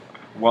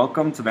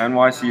Welcome to the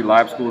NYC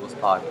Lab School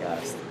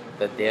podcast,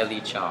 The Daily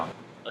Chomp,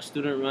 a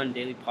student-run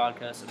daily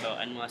podcast about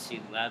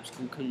NYC Lab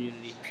School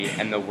community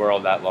and the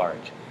world at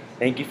large.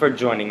 Thank you for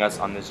joining us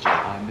on this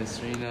journey. Miss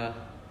Riina,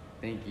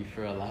 thank you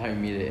for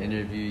allowing me to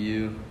interview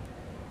you.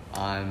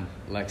 I'm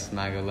Lex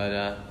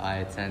Magaleta. I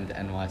attend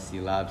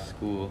NYC Lab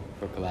School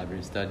for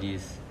Collaborative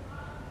Studies,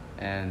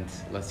 and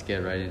let's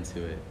get right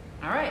into it.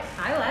 All right.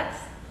 Hi, Lex.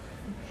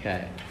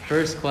 Okay,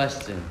 first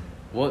question.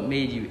 What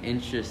made you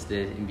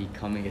interested in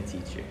becoming a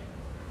teacher?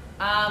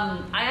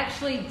 I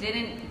actually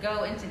didn't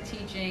go into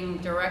teaching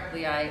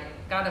directly. I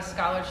got a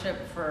scholarship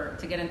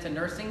to get into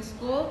nursing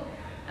school,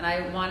 and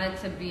I wanted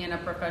to be in a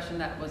profession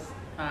that was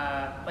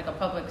like a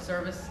public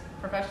service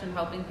profession,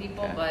 helping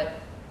people. Okay. But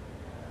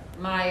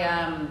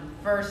my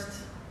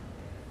first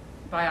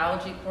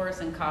biology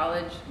course in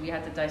college, we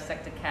had to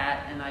dissect a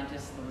cat, and I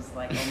just was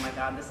like, oh my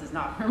God, this is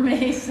not for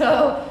me.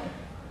 So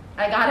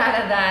I got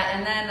out of that,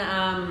 and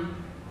then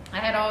I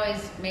had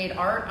always made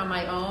art on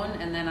my own,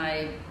 and then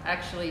I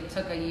actually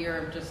took a year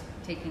of just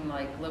taking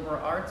like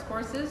liberal arts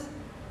courses,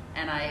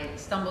 and I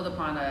stumbled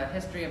upon a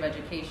history of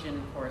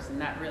education course, and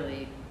that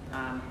really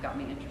got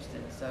me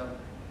interested. So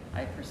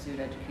I pursued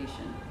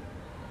education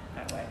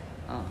that way.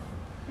 Oh,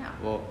 Yeah.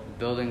 well,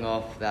 building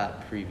off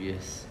that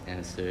previous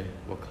answer,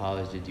 what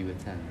college did you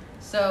attend?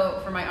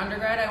 So for my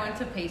undergrad, I went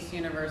to Pace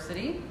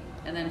University,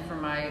 and then for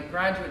my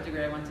graduate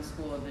degree, I went to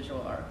School of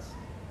Visual Arts.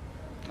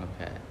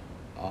 Okay.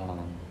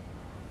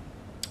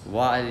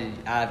 Why did,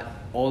 at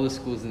all the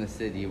schools in the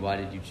city, why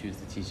did you choose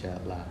to teach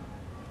at Lab?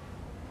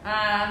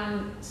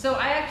 So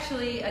I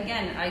actually,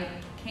 again, I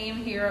came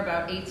here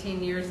about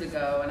 18 years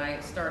ago, and I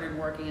started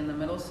working in the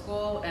middle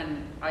school,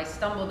 and I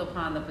stumbled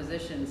upon the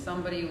position.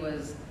 Somebody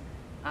was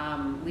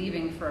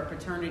leaving for a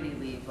paternity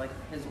leave, like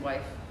his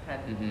wife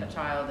had a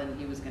child and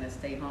he was going to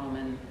stay home,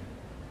 and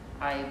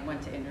I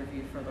went to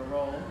interview for the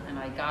role, and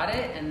I got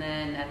it. And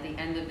then at the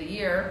end of the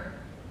year,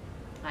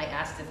 I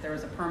asked if there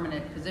was a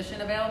permanent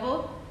position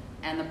available,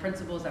 and the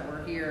principals that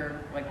were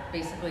here like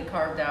basically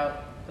carved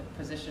out the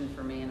position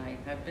for me, and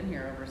I've been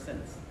here ever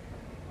since.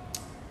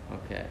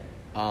 Okay.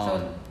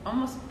 So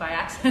almost by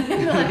accident.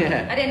 Like,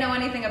 Yeah. I didn't know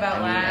anything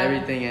about lab.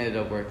 Everything ended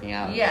up working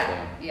out. Yeah,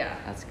 so yeah.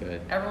 That's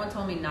good. Everyone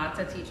told me not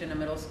to teach in a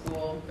middle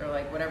school. They're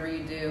like, whatever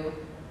you do,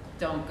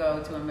 don't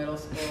go to a middle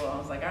school. I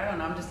was like, I don't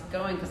know, I'm just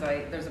going because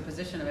there's a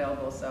position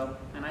available. So,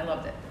 and I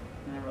loved it.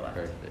 I never left.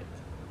 Perfect.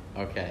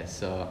 Okay,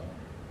 so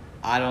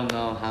I don't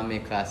know how many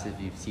classes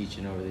you've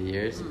teaching over the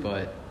years,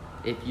 but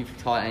if you've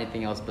taught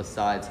anything else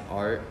besides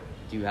art,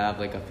 do you have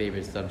like a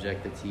favorite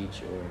subject to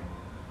teach or?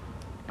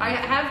 I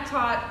have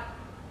taught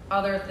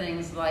other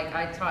things, like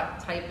I taught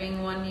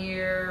typing one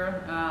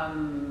year,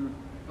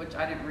 which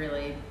I didn't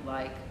really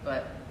like,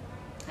 but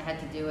I had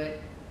to do it.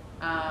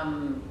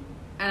 And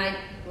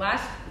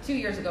 2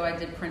 years ago I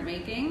did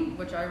printmaking,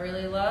 which I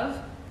really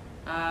love.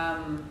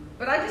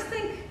 But I just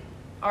think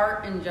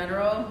art in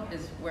general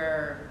is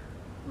where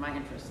my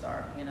interests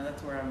are. You know,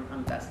 that's where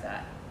I'm best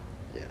at.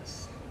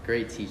 Yes.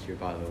 Great teacher,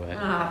 by the way.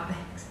 Ah,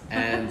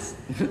 thanks.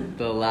 And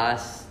the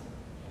last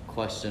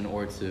question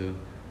or two,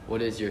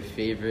 what is your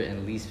favorite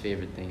and least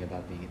favorite thing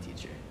about being a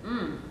teacher?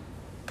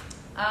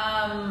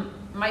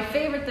 My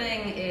favorite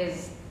thing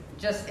is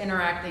just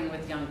interacting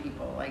with young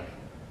people. Like,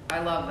 I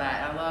love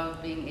that. I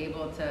love being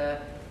able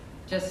to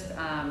just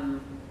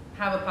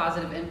have a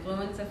positive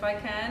influence if I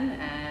can,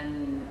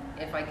 and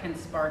if I can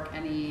spark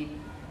any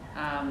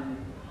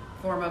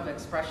form of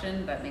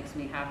expression, that makes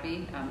me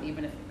happy.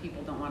 Even if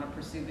people don't want to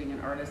pursue being an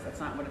artist, that's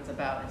not what it's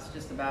about. It's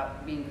just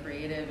about being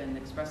creative and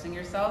expressing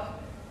yourself.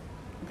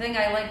 The thing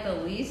I like the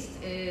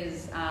least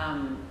is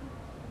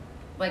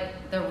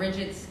like the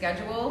rigid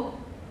schedule.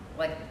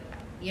 Like,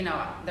 you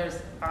know,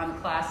 there's on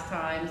class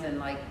times and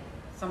like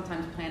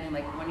sometimes planning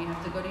like when you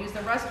have to go to use the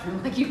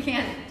restroom, like you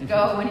can't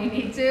go when you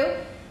need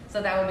to.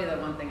 So that would be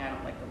the one thing I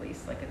don't like the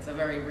least. Like, it's a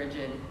very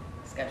rigid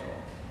schedule.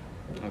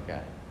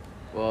 Okay.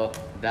 Well,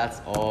 that's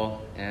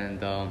all,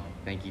 and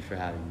thank you for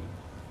having me.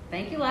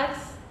 Thank you, Lex.